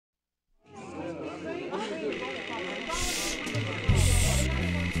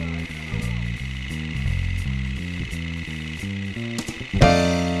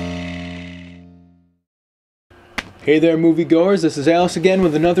Hey there moviegoers, this is Alex again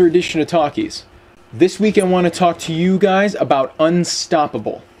with another edition of Talkies. This week I want to talk to you guys about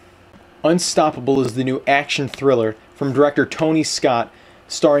Unstoppable. Unstoppable is the new action thriller from director Tony Scott,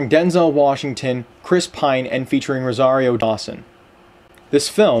 starring Denzel Washington, Chris Pine, and featuring Rosario Dawson. This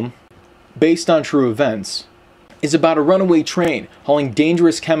film, based on true events, is about a runaway train hauling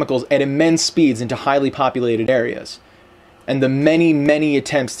dangerous chemicals at immense speeds into highly populated areas, and the many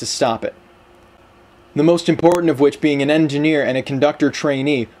attempts to stop it. The most important of which being an engineer and a conductor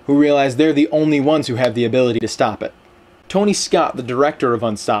trainee who realize they're the only ones who have the ability to stop it. Tony Scott, the director of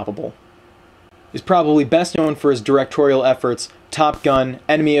Unstoppable, is probably best known for his directorial efforts Top Gun,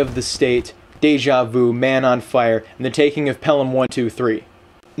 Enemy of the State, Deja Vu, Man on Fire, and The Taking of Pelham 1, 2, 3.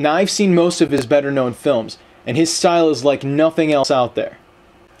 Now I've seen most of his better known films, and his style is like nothing else out there.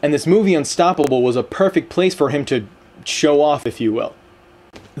 And this movie Unstoppable was a perfect place for him to show off, if you will.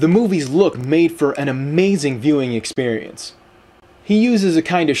 The movie's look made for an amazing viewing experience. He uses a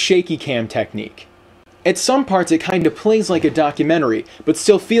kind of shaky cam technique. At some parts it kind of plays like a documentary, but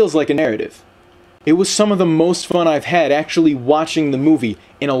still feels like a narrative. It was some of the most fun I've had actually watching the movie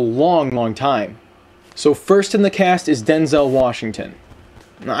in a long time. So first in the cast is Denzel Washington.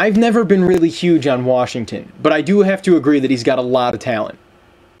 Now, I've never been really huge on Washington, but I do have to agree that he's got a lot of talent.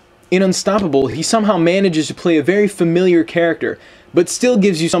 In Unstoppable, he somehow manages to play a very familiar character, but still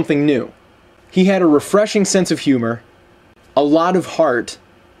gives you something new. He had a refreshing sense of humor, a lot of heart,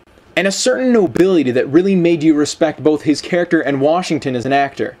 and a certain nobility that really made you respect both his character and Washington as an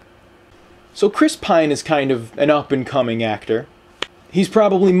actor. So Chris Pine is kind of an up-and-coming actor. He's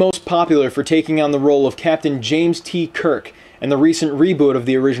probably most popular for taking on the role of Captain James T. Kirk in the recent reboot of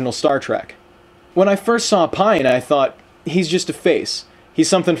the original Star Trek. When I first saw Pine, I thought, he's just a face. He's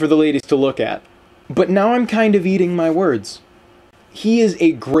something for the ladies to look at. But now I'm kind of eating my words. He is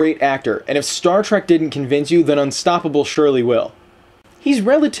a great actor, and if Star Trek didn't convince you, then Unstoppable surely will. He's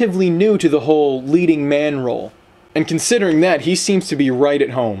relatively new to the whole leading man role, and considering that, he seems to be right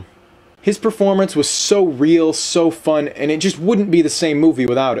at home. His performance was so real, so fun, and it just wouldn't be the same movie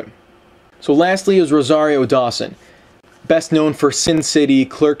without him. So lastly is Rosario Dawson, best known for Sin City,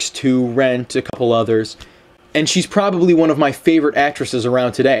 Clerks 2, Rent, a couple others, and she's probably one of my favorite actresses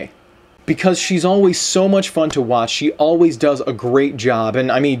around today. Because she's always so much fun to watch, she always does a great job,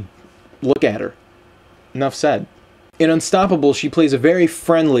 and I mean, look at her. Enough said. In Unstoppable, she plays a very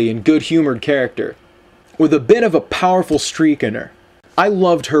friendly and good-humored character, with a bit of a powerful streak in her. I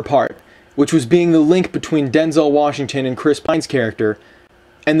loved her part, which was being the link between Denzel Washington and Chris Pine's character,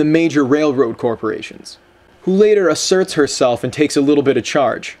 and the major railroad corporations, who later asserts herself and takes a little bit of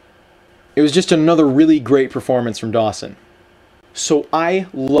charge. It was just another really great performance from Dawson. So I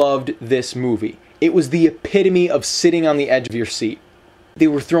loved this movie. It was the epitome of sitting on the edge of your seat. They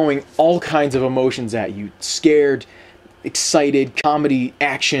were throwing all kinds of emotions at you. Scared, excited, comedy,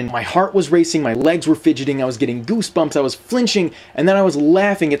 action. My heart was racing, my legs were fidgeting, I was getting goosebumps, I was flinching, and then I was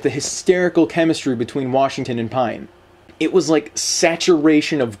laughing at the hysterical chemistry between Washington and Pine. It was like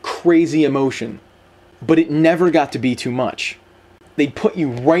saturation of crazy emotion. But it never got to be too much. They'd put you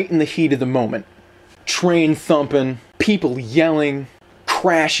right in the heat of the moment. Train thumping, people yelling,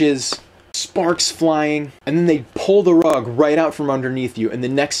 crashes, sparks flying, and then they'd pull the rug right out from underneath you and the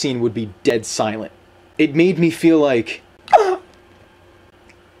next scene would be dead silent. It made me feel like,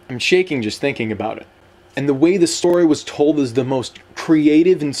 I'm shaking just thinking about it. And the way the story was told is the most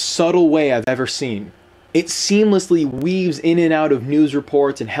creative and subtle way I've ever seen. It seamlessly weaves in and out of news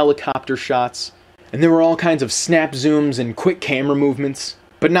reports and helicopter shots, and there were all kinds of snap zooms and quick camera movements.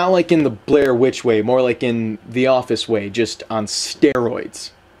 But not like in the Blair Witch way, more like in The Office way, just on steroids.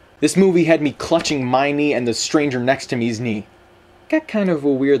 This movie had me clutching my knee and the stranger next to me's knee. Got kind of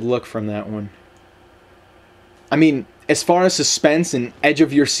a weird look from that one. I mean, as far as suspense and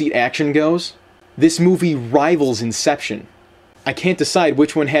edge-of-your-seat action goes, this movie rivals Inception. I can't decide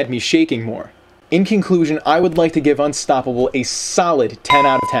which one had me shaking more. In conclusion, I would like to give Unstoppable a solid 10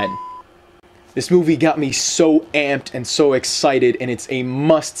 out of 10. This movie got me so amped and so excited, and it's a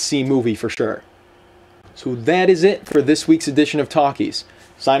must-see movie for sure. So that is it for this week's edition of Talkies.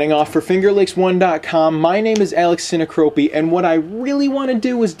 Signing off for FingerLakes1.com, my name is Alex Sinacropi, and what I really want to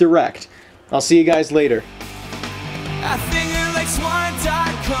do is direct. I'll see you guys later.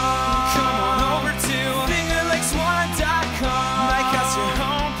 FingerLakes1.com